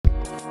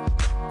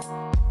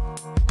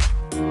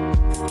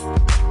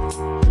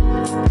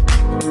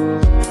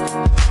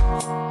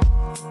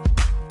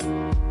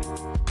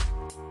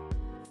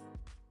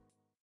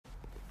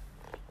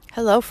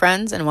Hello,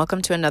 friends, and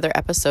welcome to another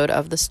episode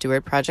of the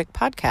Steward Project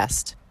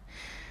podcast.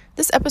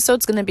 This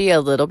episode's going to be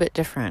a little bit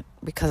different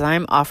because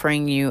I'm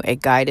offering you a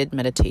guided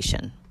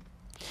meditation.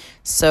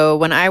 So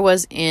when I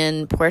was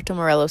in Puerto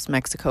Morelos,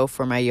 Mexico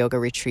for my yoga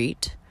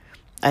retreat,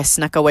 I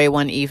snuck away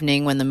one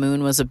evening when the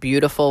moon was a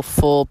beautiful,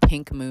 full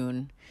pink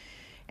moon,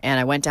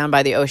 and I went down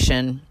by the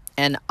ocean.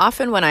 And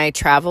often when I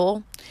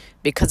travel,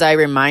 because I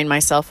remind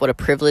myself what a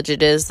privilege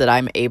it is that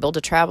I'm able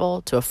to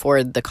travel, to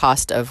afford the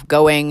cost of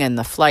going and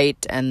the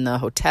flight and the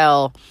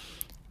hotel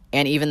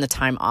and even the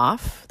time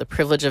off, the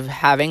privilege of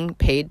having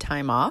paid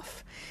time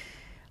off,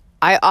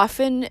 I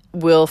often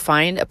will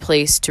find a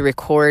place to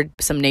record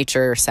some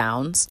nature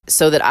sounds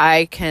so that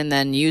I can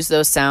then use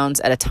those sounds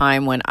at a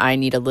time when I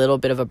need a little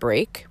bit of a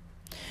break.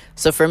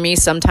 So for me,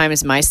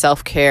 sometimes my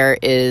self-care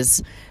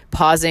is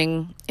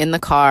pausing in the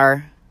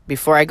car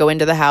before I go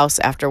into the house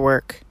after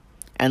work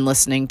and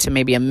listening to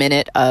maybe a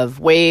minute of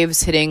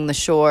waves hitting the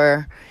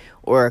shore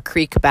or a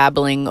creek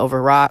babbling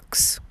over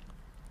rocks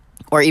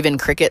or even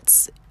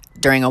crickets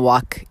during a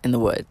walk in the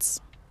woods.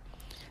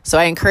 So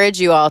I encourage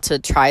you all to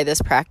try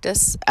this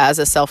practice as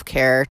a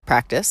self-care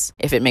practice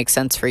if it makes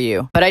sense for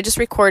you. But I just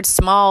record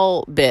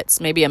small bits,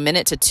 maybe a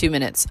minute to 2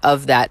 minutes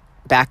of that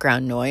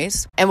background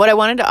noise. And what I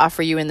wanted to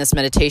offer you in this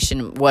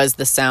meditation was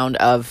the sound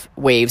of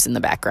waves in the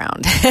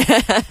background.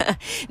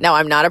 Now,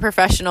 I'm not a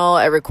professional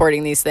at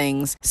recording these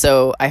things,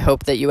 so I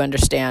hope that you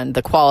understand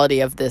the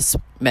quality of this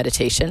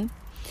meditation.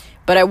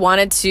 But I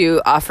wanted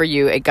to offer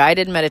you a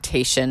guided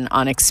meditation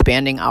on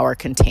expanding our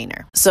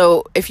container.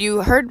 So if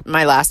you heard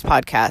my last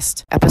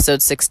podcast,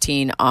 episode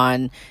 16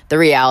 on the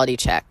reality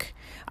check,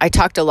 I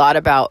talked a lot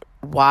about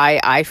why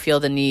I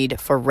feel the need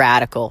for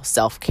radical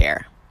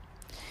self-care.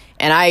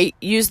 And I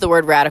use the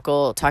word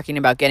radical talking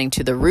about getting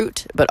to the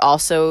root, but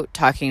also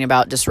talking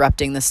about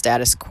disrupting the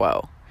status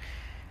quo.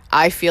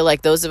 I feel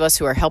like those of us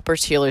who are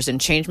helpers, healers, and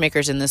change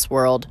makers in this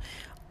world,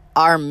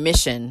 our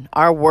mission,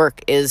 our work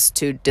is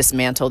to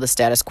dismantle the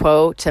status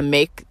quo, to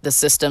make the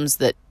systems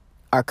that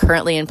are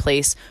currently in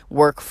place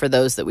work for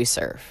those that we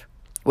serve.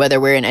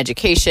 Whether we're in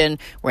education,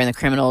 we're in the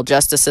criminal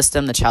justice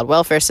system, the child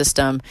welfare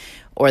system,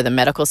 or the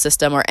medical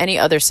system, or any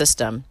other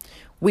system,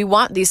 we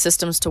want these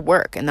systems to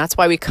work. And that's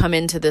why we come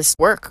into this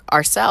work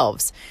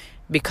ourselves,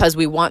 because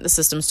we want the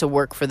systems to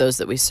work for those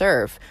that we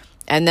serve.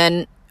 And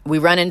then we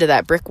run into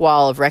that brick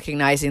wall of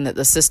recognizing that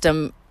the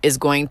system is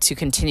going to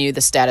continue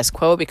the status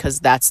quo because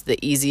that's the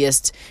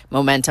easiest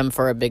momentum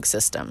for a big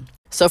system.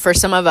 So for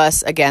some of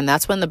us, again,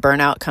 that's when the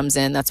burnout comes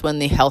in. That's when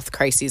the health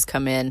crises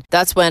come in.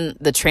 That's when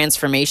the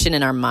transformation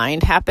in our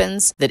mind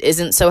happens that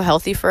isn't so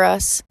healthy for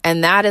us.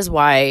 And that is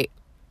why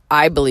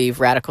I believe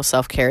radical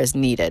self-care is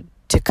needed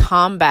to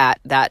combat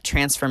that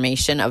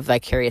transformation of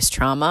vicarious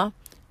trauma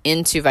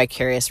into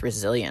vicarious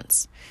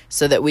resilience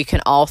so that we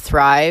can all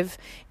thrive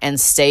and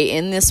stay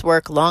in this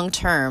work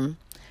long-term,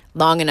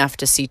 long enough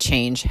to see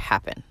change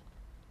happen.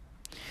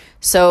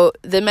 So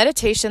the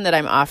meditation that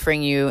I'm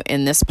offering you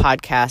in this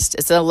podcast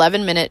is an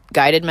 11-minute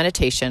guided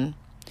meditation,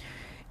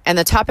 and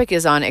the topic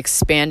is on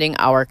expanding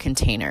our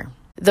container.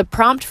 The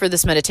prompt for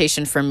this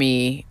meditation for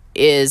me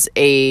is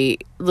a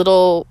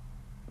little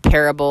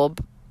parable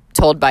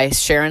told by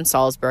Sharon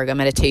Salzberg, a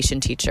meditation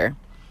teacher.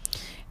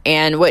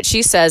 And what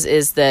she says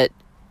is that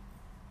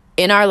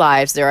in our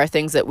lives, there are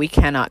things that we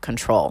cannot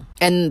control.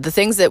 And the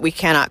things that we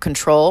cannot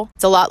control,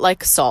 it's a lot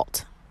like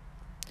salt.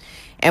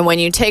 And when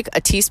you take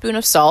a teaspoon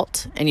of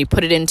salt and you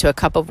put it into a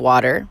cup of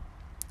water,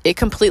 it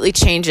completely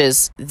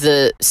changes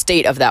the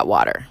state of that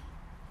water.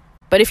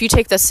 But if you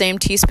take the same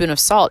teaspoon of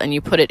salt and you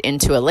put it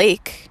into a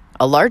lake,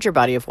 a larger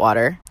body of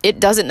water, it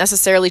doesn't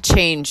necessarily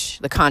change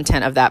the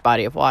content of that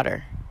body of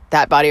water.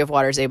 That body of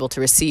water is able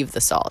to receive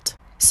the salt.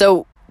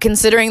 So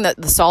considering that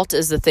the salt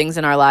is the things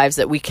in our lives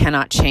that we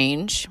cannot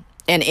change,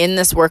 and in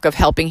this work of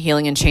helping,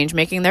 healing, and change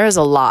making, there is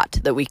a lot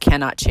that we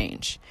cannot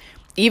change.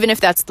 Even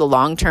if that's the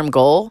long-term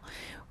goal,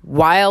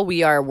 while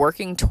we are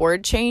working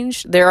toward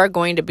change, there are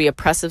going to be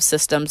oppressive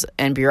systems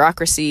and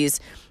bureaucracies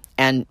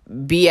and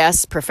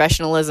BS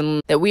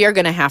professionalism that we are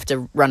going to have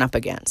to run up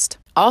against.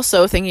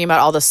 Also, thinking about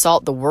all the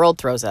salt the world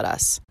throws at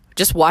us.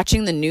 Just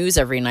watching the news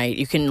every night,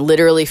 you can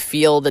literally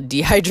feel the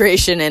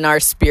dehydration in our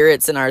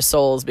spirits and our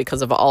souls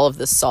because of all of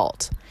the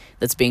salt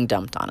that's being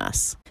dumped on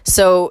us.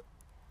 So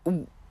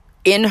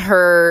in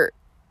her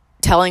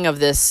telling of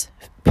this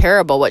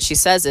parable, what she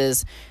says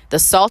is, the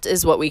salt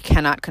is what we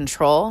cannot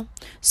control.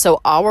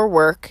 So our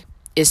work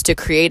is to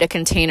create a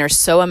container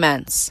so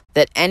immense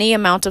that any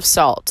amount of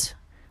salt,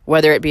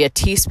 whether it be a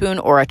teaspoon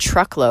or a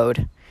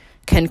truckload,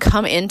 can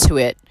come into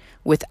it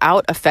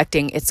without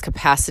affecting its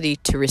capacity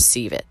to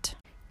receive it.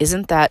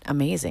 Isn't that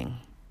amazing?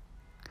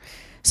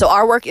 So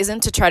our work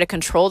isn't to try to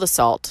control the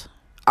salt.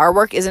 Our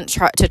work isn't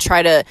to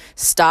try to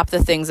stop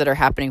the things that are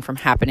happening from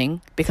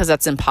happening, because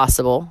that's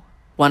impossible,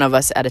 one of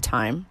us at a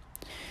time.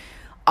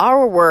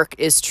 Our work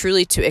is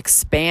truly to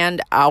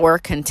expand our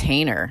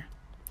container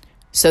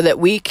so that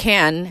we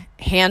can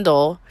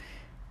handle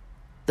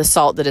the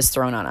salt that is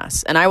thrown on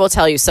us. And I will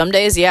tell you, some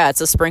days, yeah,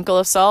 it's a sprinkle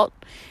of salt.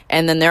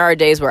 And then there are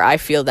days where I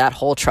feel that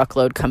whole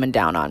truckload coming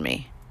down on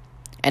me.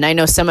 And I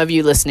know some of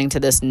you listening to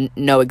this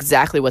know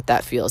exactly what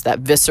that feels, that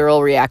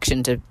visceral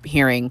reaction to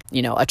hearing,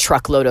 a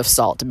truckload of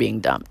salt being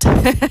dumped.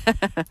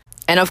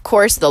 And of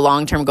course, the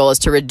long-term goal is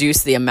to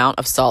reduce the amount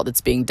of salt that's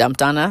being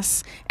dumped on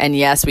us. And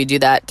yes, we do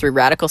that through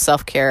radical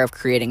self-care, of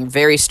creating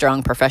very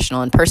strong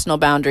professional and personal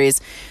boundaries,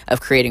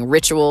 of creating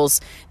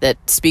rituals that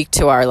speak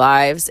to our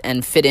lives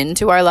and fit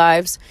into our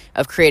lives,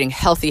 of creating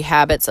healthy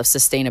habits of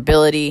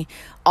sustainability.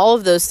 All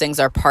of those things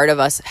are part of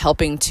us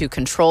helping to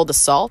control the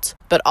salt,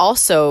 but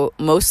also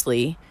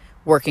mostly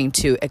working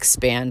to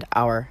expand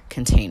our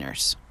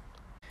containers.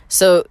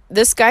 So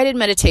this guided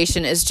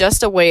meditation is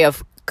just a way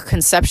of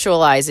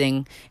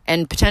conceptualizing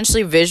and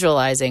potentially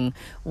visualizing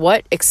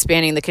what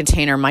expanding the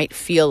container might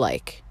feel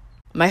like.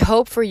 My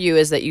hope for you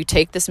is that you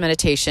take this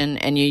meditation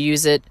and you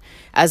use it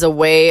as a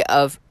way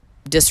of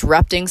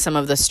disrupting some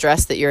of the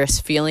stress that you're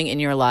feeling in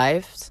your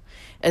lives,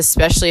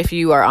 especially if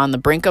you are on the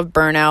brink of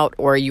burnout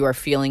or you are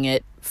feeling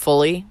it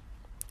fully,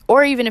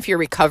 or even if you're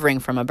recovering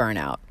from a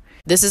burnout.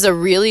 This is a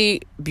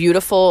really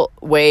beautiful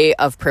way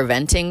of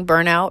preventing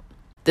burnout.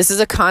 This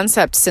is a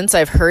concept, since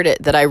I've heard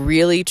it, that I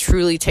really,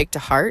 truly take to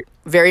heart,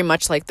 very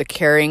much like the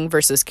caring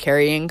versus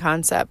carrying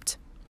concept.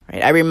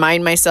 Right? I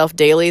remind myself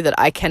daily that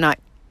I cannot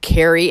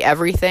carry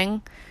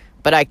everything,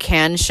 but I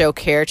can show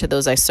care to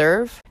those I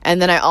serve. And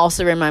then I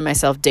also remind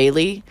myself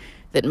daily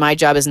that my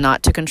job is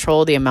not to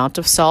control the amount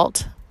of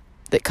salt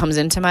that comes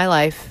into my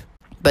life,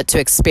 but to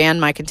expand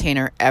my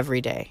container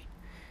every day.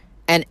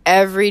 And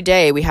every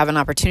day we have an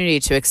opportunity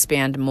to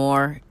expand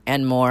more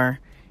and more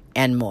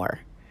and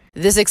more.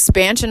 This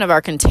expansion of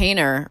our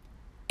container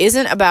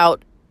isn't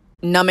about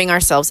numbing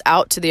ourselves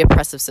out to the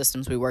oppressive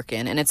systems we work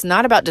in, and it's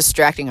not about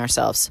distracting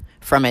ourselves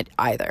from it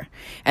either.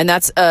 And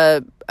that's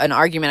an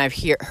argument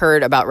I've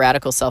heard about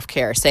radical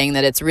self-care, saying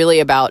that it's really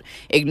about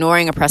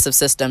ignoring oppressive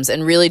systems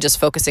and really just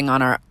focusing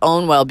on our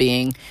own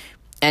well-being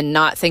and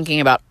not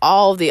thinking about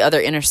all the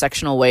other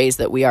intersectional ways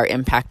that we are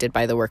impacted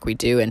by the work we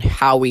do and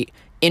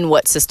in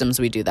what systems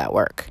we do that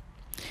work.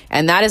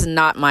 And that is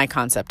not my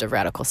concept of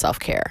radical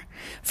self-care.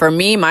 For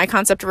me, my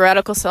concept of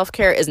radical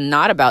self-care is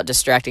not about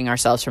distracting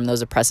ourselves from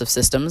those oppressive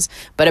systems,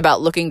 but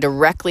about looking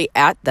directly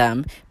at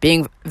them,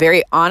 being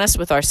very honest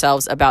with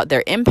ourselves about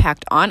their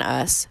impact on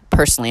us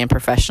personally and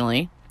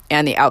professionally,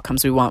 and the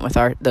outcomes we want with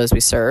those we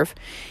serve,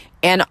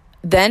 and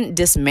then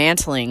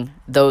dismantling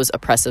those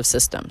oppressive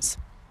systems.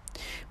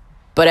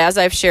 But as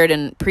I've shared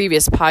in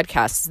previous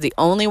podcasts, the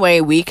only way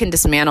we can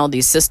dismantle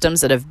these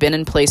systems that have been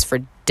in place for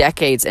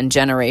decades and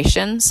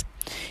generations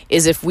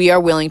is if we are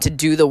willing to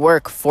do the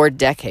work for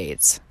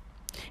decades.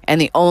 And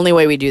the only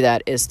way we do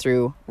that is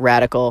through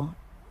radical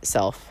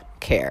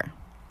self-care.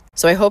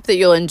 So I hope that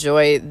you'll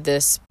enjoy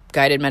this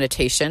guided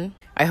meditation.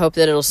 I hope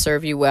that it'll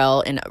serve you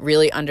well in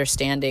really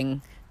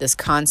understanding this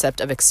concept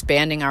of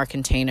expanding our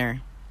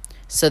container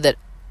so that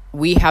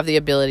we have the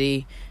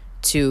ability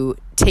to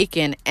take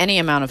in any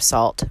amount of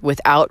salt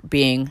without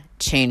being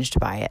changed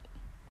by it.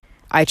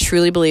 I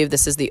truly believe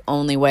this is the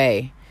only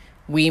way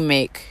we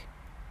make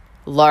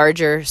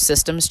larger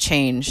systems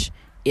change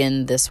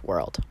in this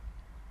world.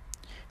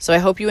 So I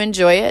hope you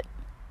enjoy it.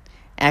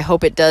 I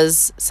hope it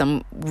does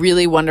some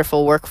really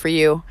wonderful work for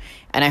you.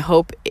 And I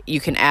hope you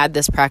can add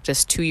this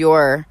practice to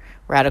your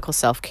radical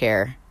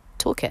self-care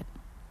toolkit.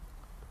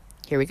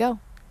 Here we go.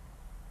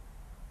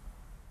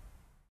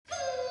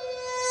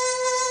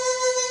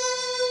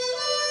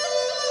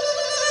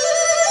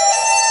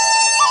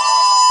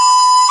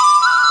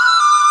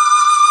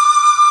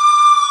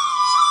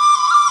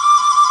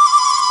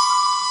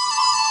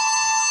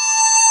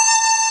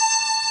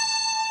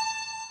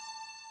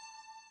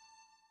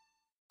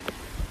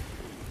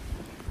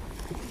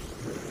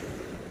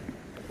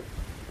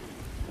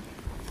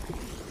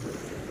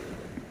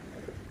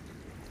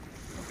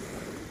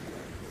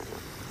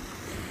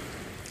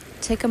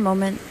 Take a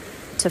moment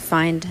to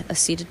find a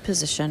seated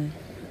position,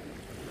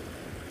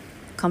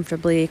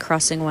 comfortably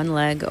crossing one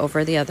leg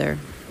over the other.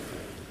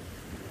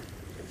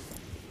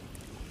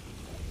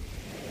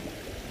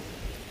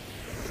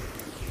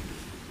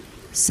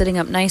 Sitting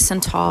up nice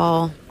and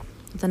tall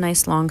with a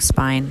nice long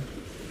spine.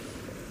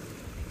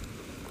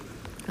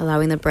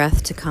 Allowing the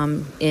breath to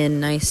come in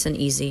nice and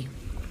easy.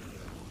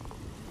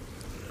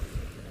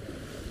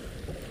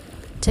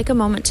 Take a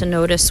moment to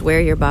notice where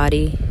your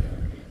body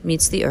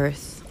meets the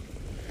earth.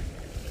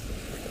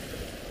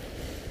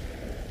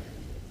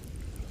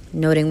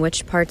 Noting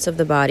which parts of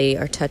the body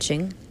are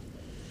touching,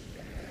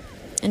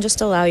 and just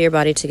allow your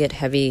body to get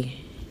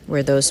heavy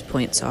where those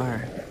points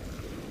are.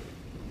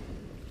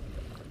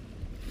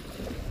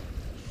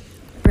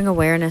 Bring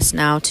awareness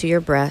now to your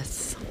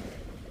breath.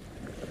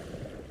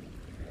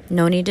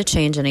 No need to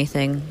change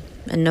anything,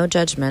 and no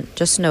judgment,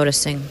 just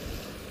noticing.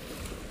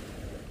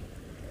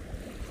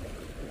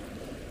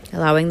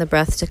 Allowing the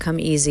breath to come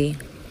easy,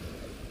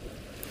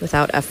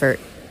 without effort.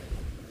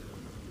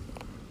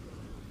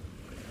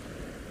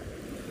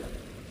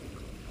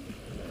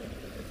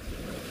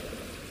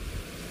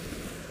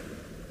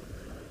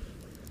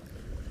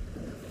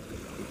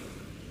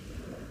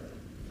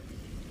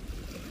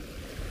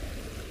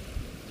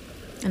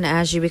 And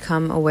as you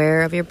become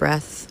aware of your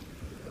breath,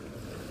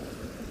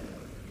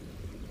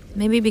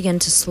 maybe begin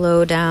to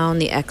slow down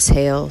the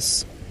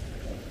exhales,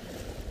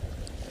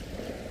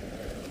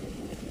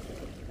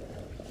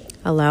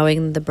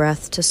 allowing the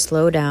breath to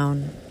slow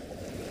down,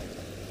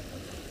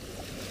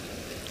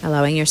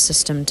 allowing your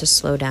system to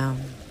slow down.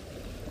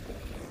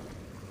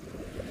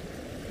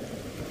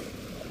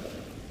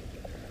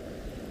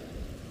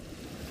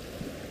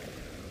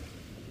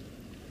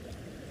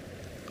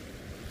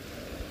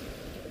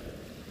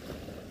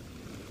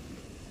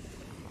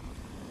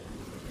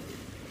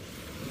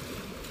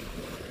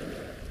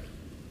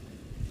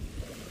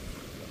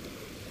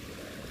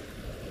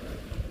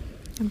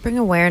 And bring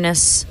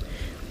awareness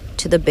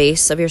to the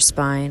base of your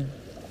spine,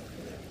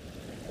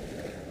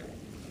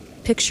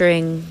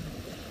 picturing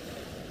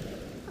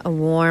a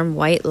warm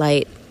white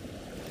light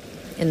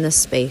in this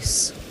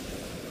space.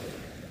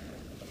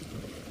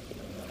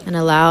 And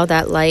allow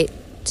that light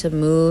to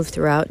move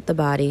throughout the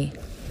body,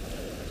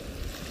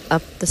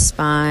 up the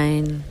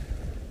spine,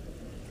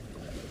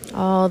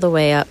 all the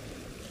way up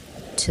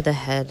to the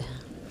head.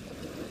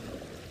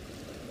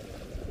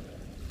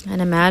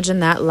 And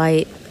imagine that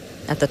light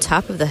at the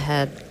top of the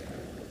head,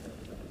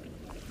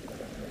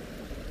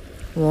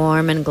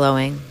 warm and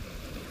glowing.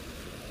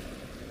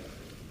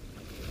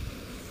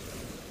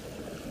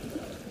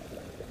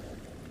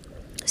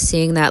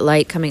 Seeing that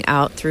light coming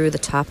out through the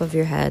top of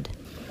your head,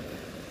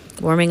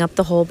 warming up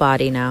the whole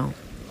body now.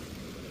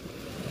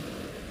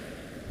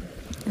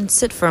 And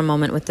sit for a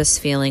moment with this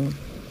feeling,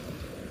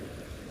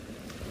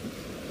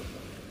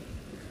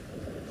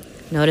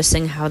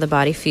 noticing how the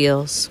body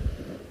feels,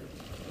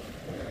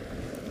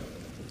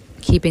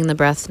 keeping the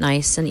breath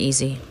nice and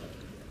easy.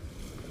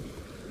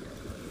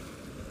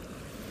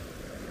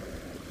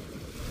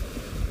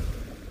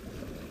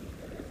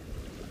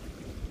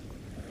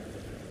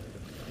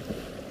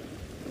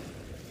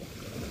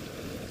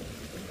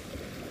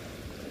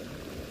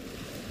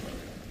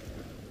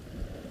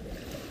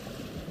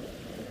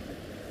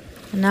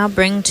 And now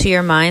bring to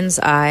your mind's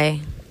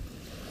eye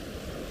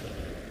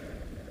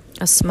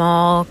a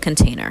small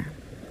container.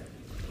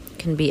 It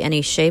can be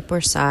any shape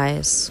or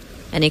size,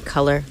 any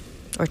color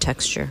or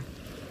texture.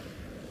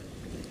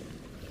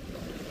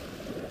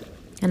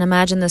 And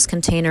imagine this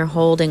container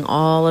holding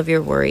all of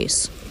your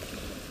worries,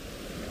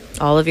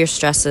 all of your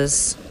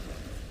stresses,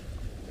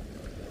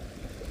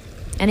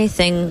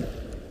 anything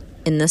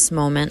in this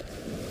moment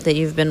that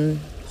you've been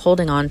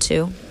holding on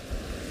to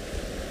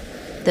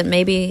that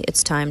maybe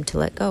it's time to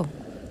let go.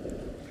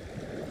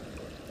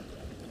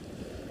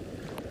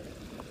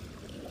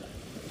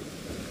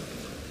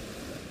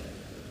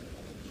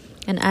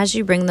 And as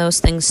you bring those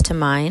things to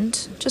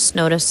mind, just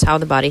notice how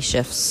the body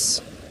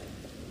shifts.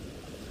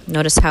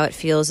 Notice how it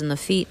feels in the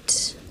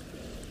feet,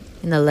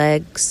 in the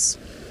legs,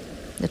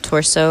 the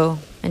torso,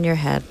 and your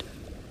head.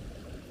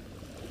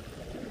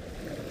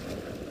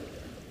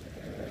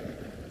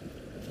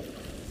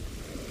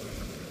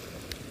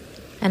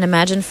 And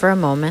imagine for a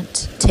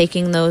moment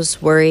taking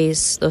those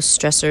worries, those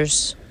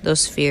stressors,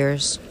 those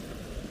fears,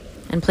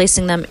 and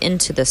placing them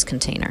into this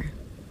container.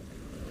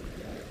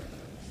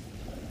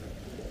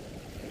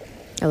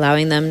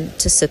 Allowing them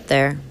to sit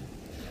there.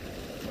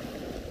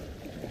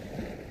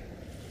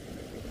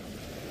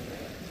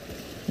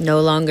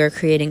 No longer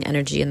creating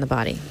energy in the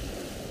body.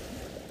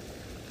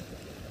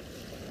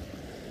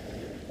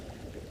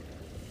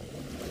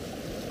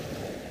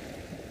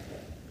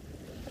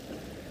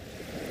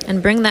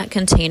 And bring that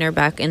container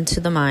back into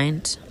the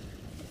mind.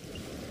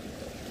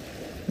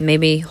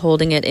 Maybe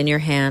holding it in your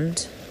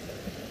hand.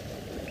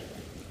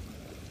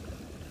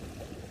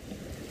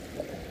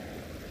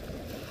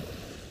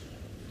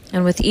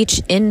 And with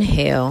each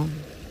inhale,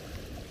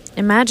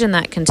 imagine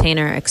that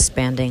container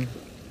expanding,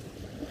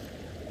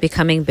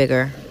 becoming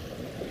bigger,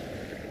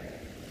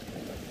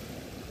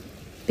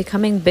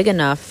 becoming big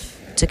enough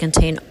to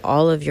contain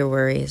all of your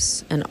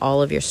worries and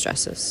all of your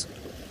stresses,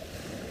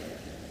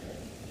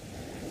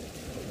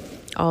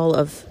 all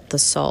of the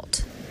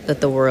salt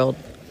that the world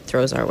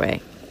throws our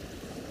way.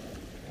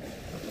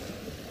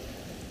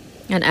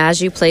 And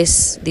as you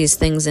place these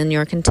things in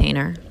your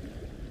container,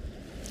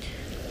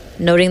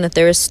 noting that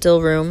there is still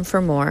room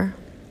for more,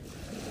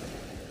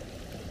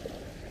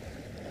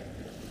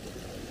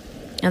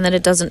 and that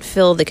it doesn't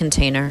fill the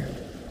container.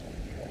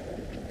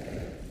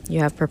 You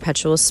have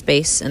perpetual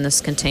space in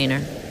this container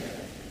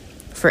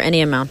for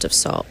any amount of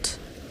salt,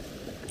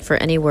 for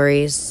any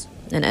worries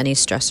and any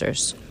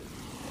stressors.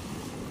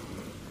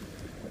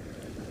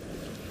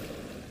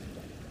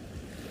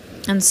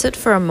 And sit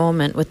for a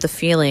moment with the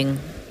feeling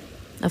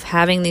of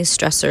having these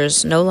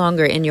stressors no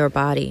longer in your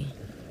body,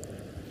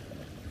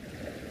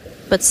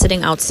 but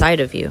sitting outside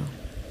of you.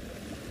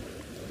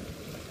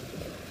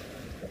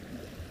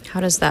 How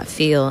does that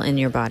feel in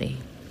your body?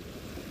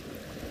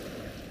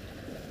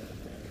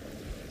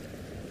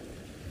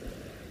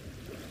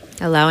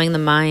 Allowing the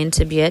mind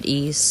to be at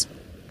ease.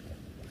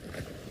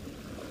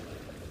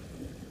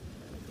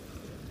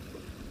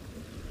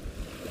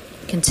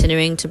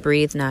 Continuing to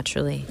breathe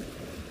naturally.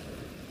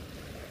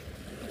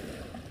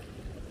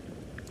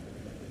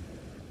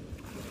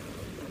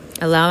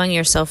 Allowing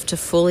yourself to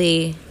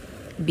fully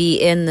be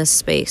in this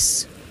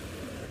space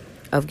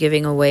of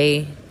giving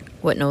away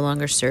what no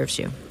longer serves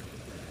you.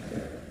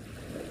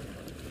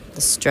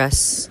 The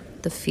stress,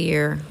 the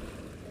fear,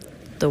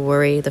 the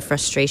worry, the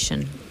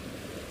frustration,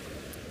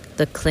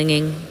 the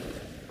clinging,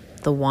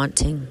 the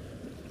wanting,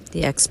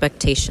 the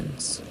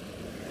expectations.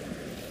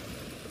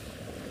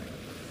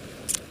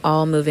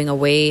 All moving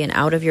away and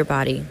out of your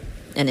body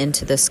and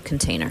into this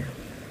container.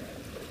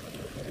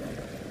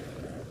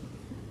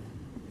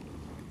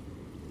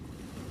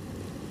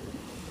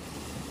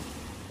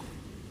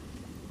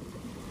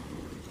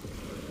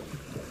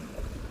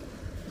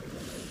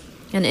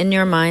 And in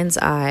your mind's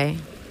eye,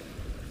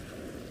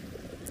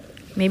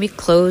 maybe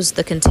close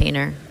the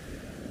container,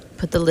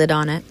 put the lid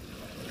on it,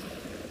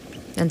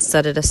 and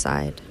set it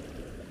aside.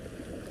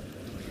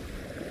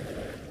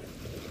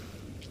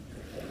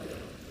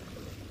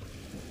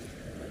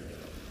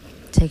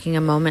 Taking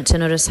a moment to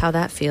notice how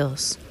that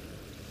feels,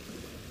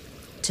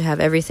 to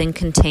have everything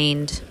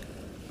contained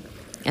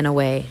and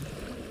away.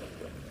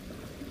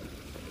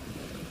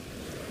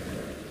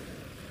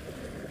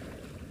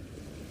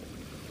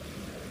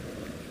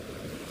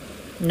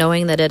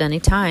 Knowing that at any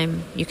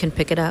time you can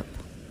pick it up,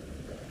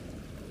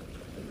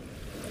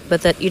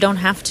 but that you don't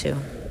have to.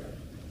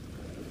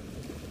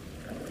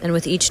 And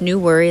with each new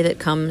worry that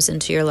comes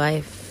into your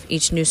life,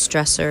 each new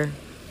stressor,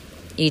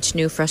 each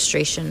new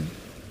frustration,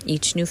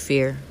 each new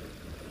fear,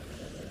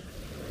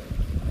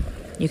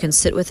 you can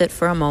sit with it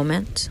for a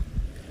moment.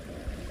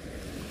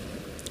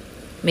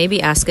 Maybe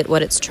ask it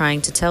what it's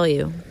trying to tell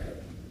you.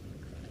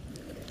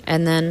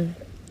 And then,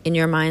 in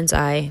your mind's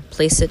eye,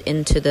 place it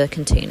into the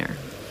container.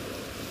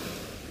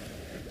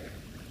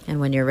 And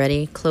when you're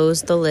ready,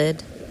 close the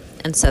lid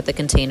and set the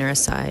container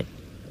aside.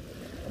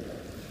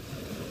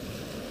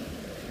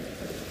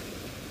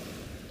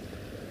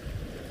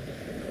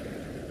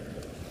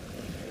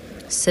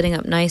 Sitting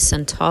up nice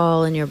and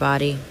tall in your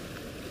body,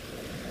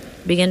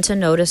 begin to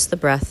notice the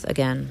breath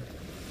again.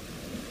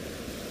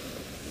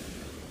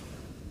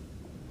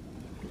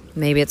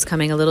 Maybe it's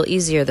coming a little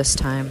easier this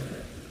time.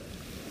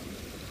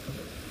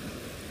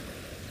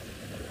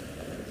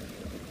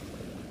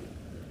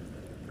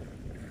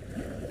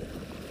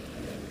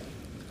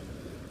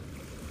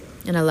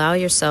 And allow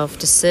yourself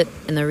to sit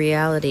in the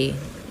reality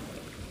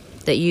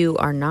that you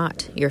are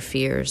not your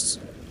fears.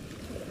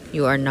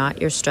 You are not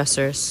your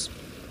stressors.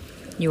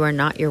 You are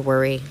not your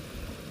worry.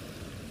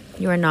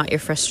 You are not your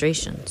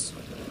frustrations.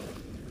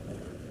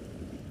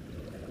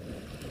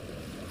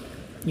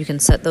 You can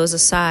set those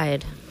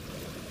aside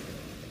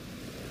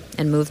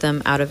and move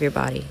them out of your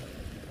body.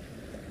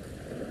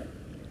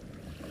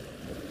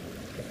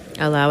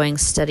 Allowing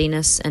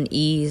steadiness and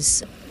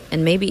ease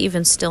and maybe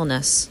even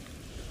stillness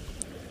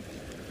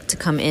to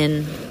come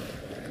in,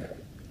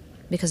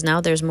 because now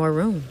there's more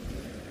room.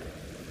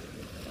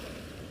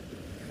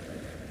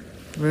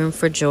 Room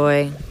for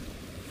joy,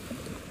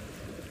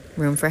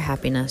 room for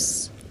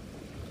happiness,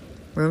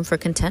 room for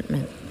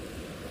contentment,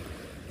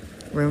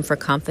 room for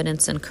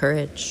confidence and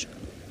courage.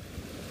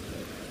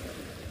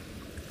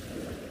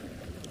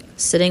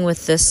 Sitting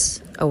with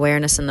this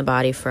awareness in the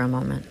body for a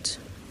moment.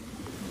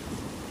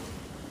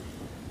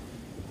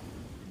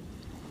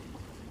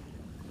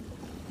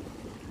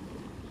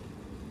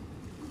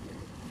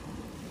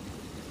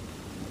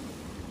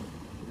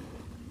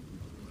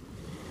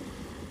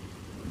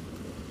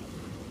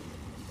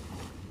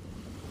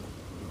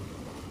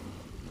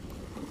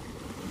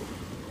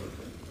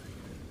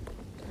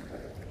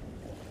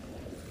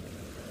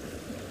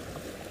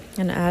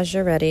 And as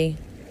you're ready,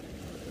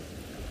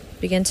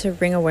 begin to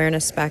bring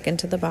awareness back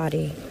into the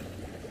body.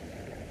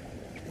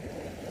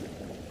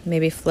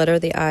 Maybe flutter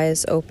the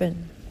eyes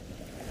open,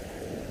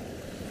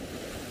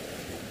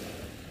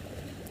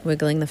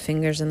 wiggling the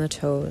fingers and the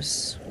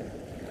toes.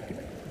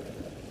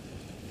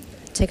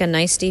 Take a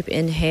nice deep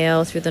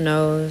inhale through the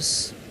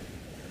nose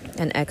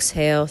and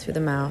exhale through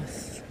the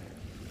mouth.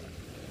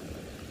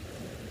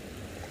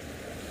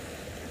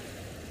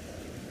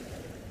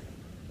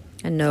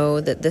 And know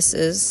that this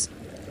is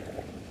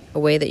a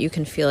way that you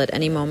can feel at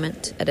any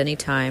moment, at any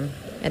time,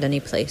 at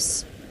any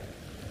place.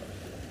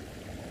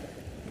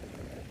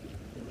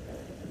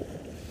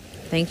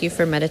 Thank you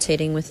for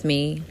meditating with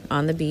me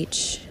on the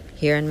beach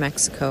here in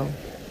Mexico.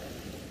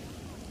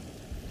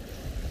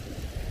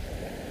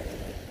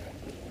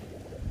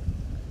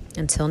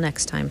 Until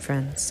next time,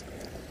 friends.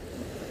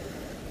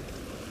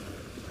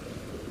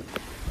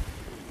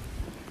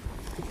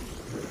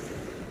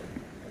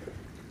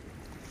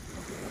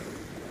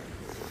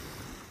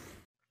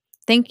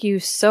 Thank you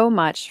so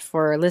much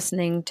for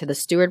listening to the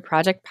Steward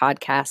Project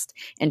podcast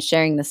and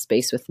sharing this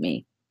space with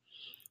me.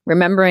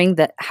 Remembering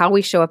that how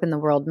we show up in the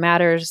world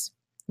matters,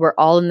 we're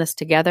all in this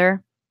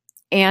together,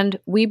 and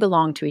we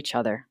belong to each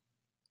other.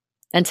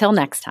 Until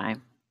next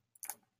time.